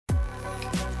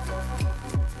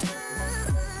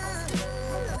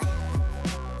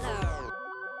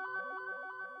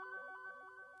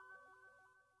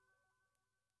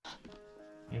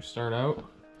You start out,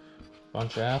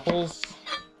 bunch of apples,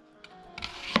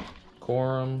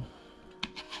 core them,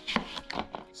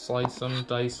 slice them,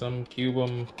 dice them, cube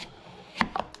them,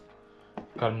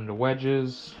 cut them into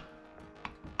wedges,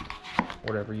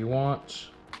 whatever you want.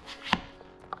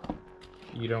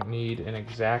 You don't need an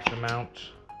exact amount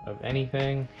of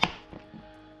anything.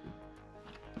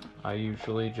 I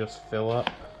usually just fill up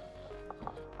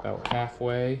about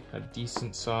halfway, a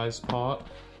decent sized pot.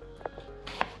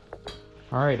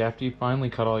 Alright, after you finally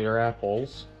cut all your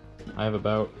apples, I have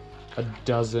about a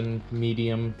dozen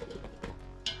medium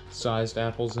sized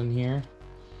apples in here.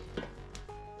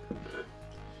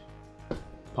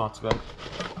 Pot's about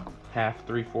half,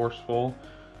 3/4 full.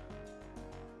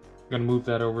 I'm gonna move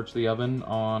that over to the oven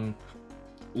on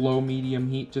low medium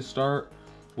heat to start,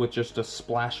 with just a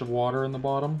splash of water in the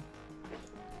bottom.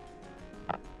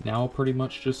 Now I'll pretty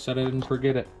much just set it and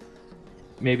forget it.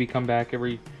 Maybe come back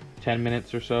every 10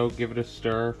 minutes or so, give it a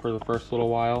stir for the first little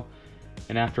while,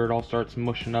 and after it all starts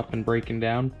mushing up and breaking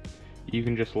down, you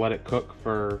can just let it cook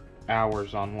for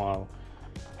hours on low.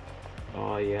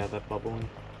 Oh yeah, that bubbling.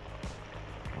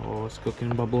 Oh, it's cooking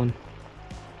and bubbling.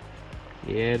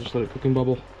 Yeah, just let it cook and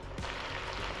bubble.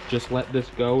 Just let this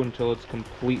go until it's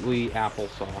completely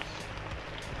applesauce.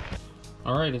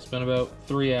 Alright, it's been about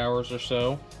 3 hours or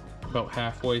so, about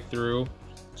halfway through,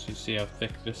 so you see how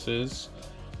thick this is.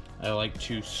 I like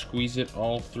to squeeze it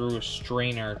all through a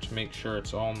strainer to make sure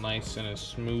it's all nice and as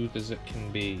smooth as it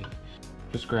can be.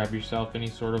 Just grab yourself any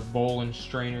sort of bowl and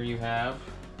strainer you have.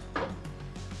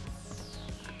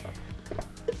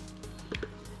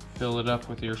 Fill it up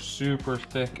with your super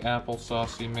thick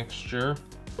applesaucey mixture.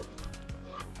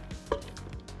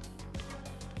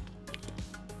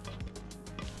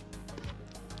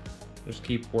 Just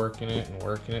keep working it and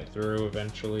working it through.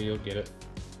 Eventually you'll get it,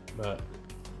 but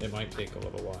it might take a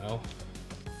little while.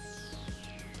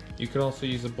 You could also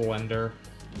use a blender.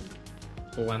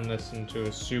 Blend this into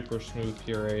a super smooth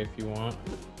puree if you want.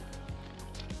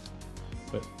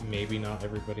 But maybe not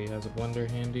everybody has a blender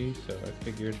handy, so I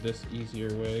figured this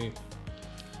easier way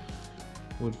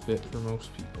would fit for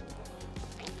most people.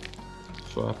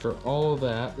 So after all of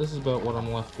that, this is about what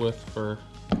I'm left with for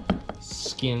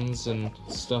skins and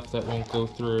stuff that won't go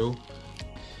through.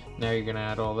 Now you're gonna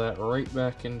add all that right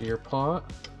back into your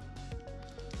pot.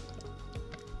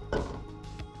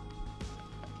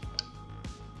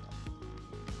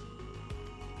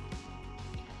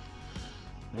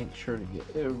 Make sure to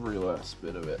get every last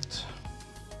bit of it.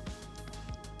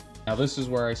 Now this is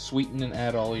where I sweeten and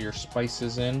add all your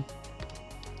spices in.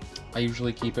 I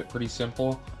usually keep it pretty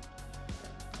simple.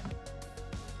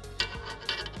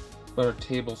 About a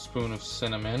tablespoon of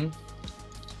cinnamon.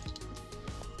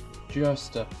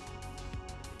 Just a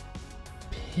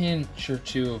pinch or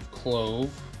two of clove.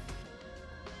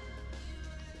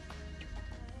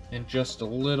 And just a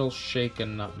little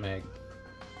shaken nutmeg.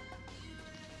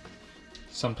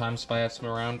 Sometimes if I have some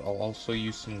around, I'll also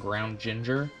use some ground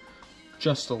ginger.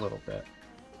 Just a little bit.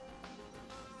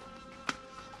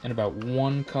 And about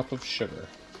 1 cup of sugar.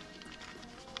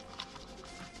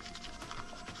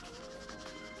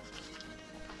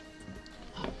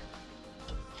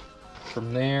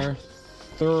 From there,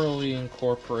 thoroughly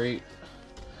incorporate.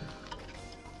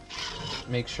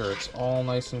 Make sure it's all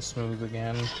nice and smooth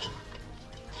again.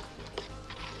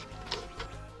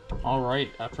 Alright,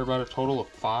 after about a total of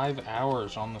 5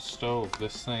 hours on the stove,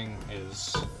 this thing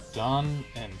is done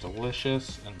and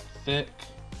delicious and thick.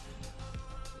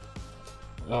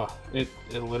 Ugh, it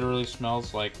literally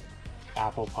smells like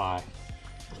apple pie.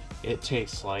 It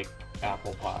tastes like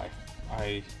apple pie.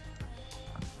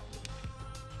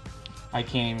 I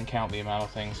can't even count the amount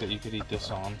of things that you could eat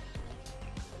this on.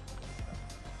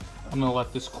 I'm gonna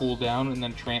let this cool down and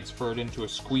then transfer it into a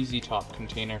squeezy top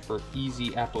container for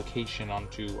easy application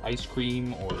onto ice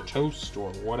cream or toast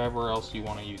or whatever else you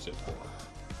want to use it for.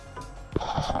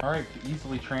 Alright, to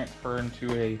easily transfer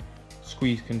into a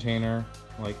squeeze container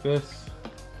like this,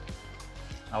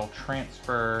 I'll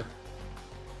transfer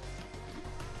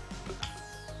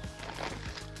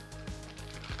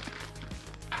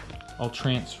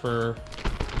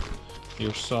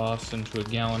your sauce into a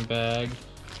gallon bag,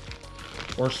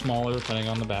 or smaller depending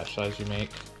on the batch size you make.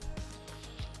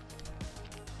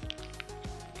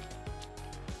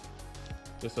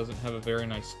 This doesn't have a very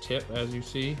nice tip, as you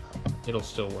see. It'll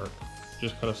still work.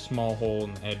 Just cut a small hole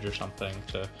in the edge or something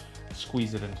to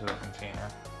squeeze it into the container.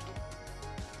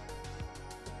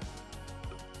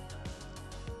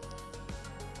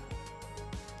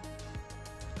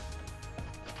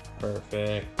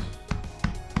 Perfect.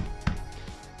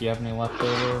 If you have any left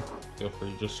over, feel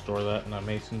free to just store that in a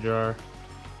mason jar.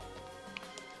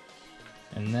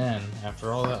 And then,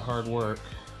 after all that hard work,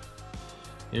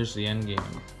 Here's the end game.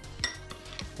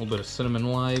 A little bit of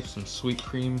Cinnamon Life, some sweet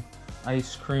cream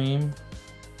ice cream.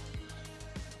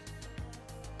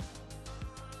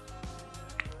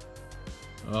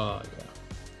 Oh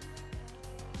yeah.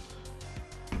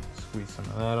 Squeeze some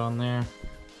of that on there.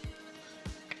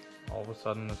 All of a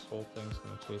sudden this whole thing's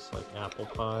gonna taste like apple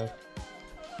pie.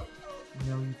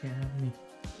 No, you can't have me.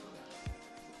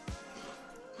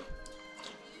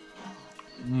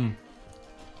 Mmm.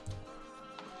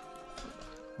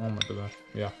 Oh my goodness,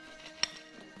 yeah.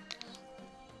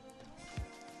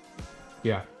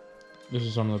 Yeah, this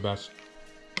is some of the best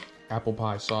apple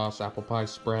pie sauce, apple pie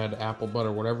spread, apple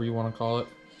butter, whatever you want to call it.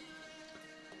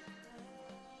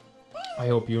 I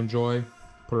hope you enjoy.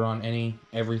 Put it on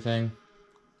everything.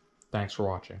 Thanks for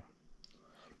watching.